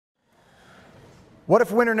What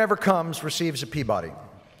If Winter Never Comes receives a Peabody.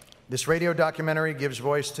 This radio documentary gives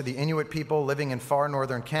voice to the Inuit people living in far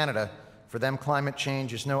northern Canada. For them, climate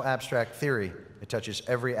change is no abstract theory. It touches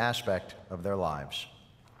every aspect of their lives.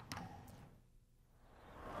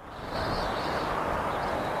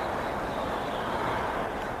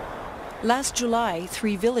 Last July,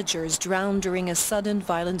 3 villagers drowned during a sudden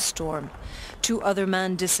violent storm. 2 other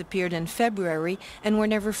men disappeared in February and were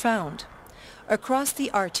never found. Across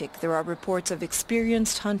the Arctic, there are reports of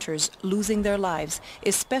experienced hunters losing their lives,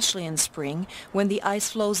 especially in spring, when the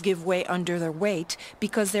ice floes give way under their weight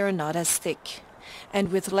because they are not as thick. And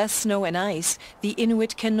with less snow and ice, the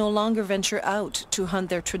Inuit can no longer venture out to hunt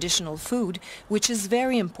their traditional food, which is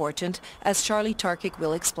very important, as Charlie Tarkic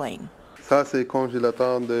will explain. Ça, c'est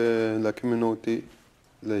congélateur de la communauté.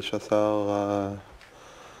 Les chasseurs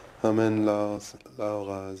amènent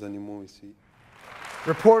leurs animaux ici.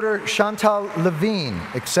 Reporter Chantal Lavigne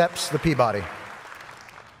accepts the Peabody.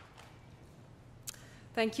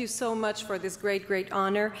 Thank you so much for this great, great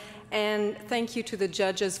honor, and thank you to the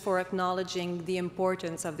judges for acknowledging the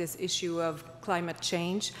importance of this issue of climate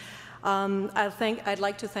change. I'd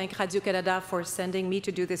like to thank Radio-Canada for sending me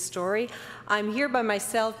to do this story. I'm here by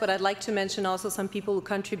myself, but I'd like to mention also some people who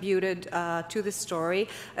contributed to this story.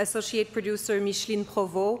 Associate producer Micheline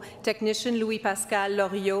Provost, technician Louis-Pascal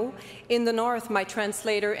Loriot, in the north, my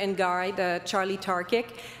translator and guide, Charlie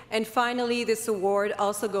Tarkic. And finally, this award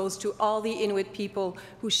also goes to all the Inuit people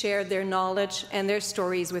who shared their knowledge and their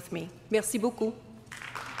stories with me. Merci beaucoup.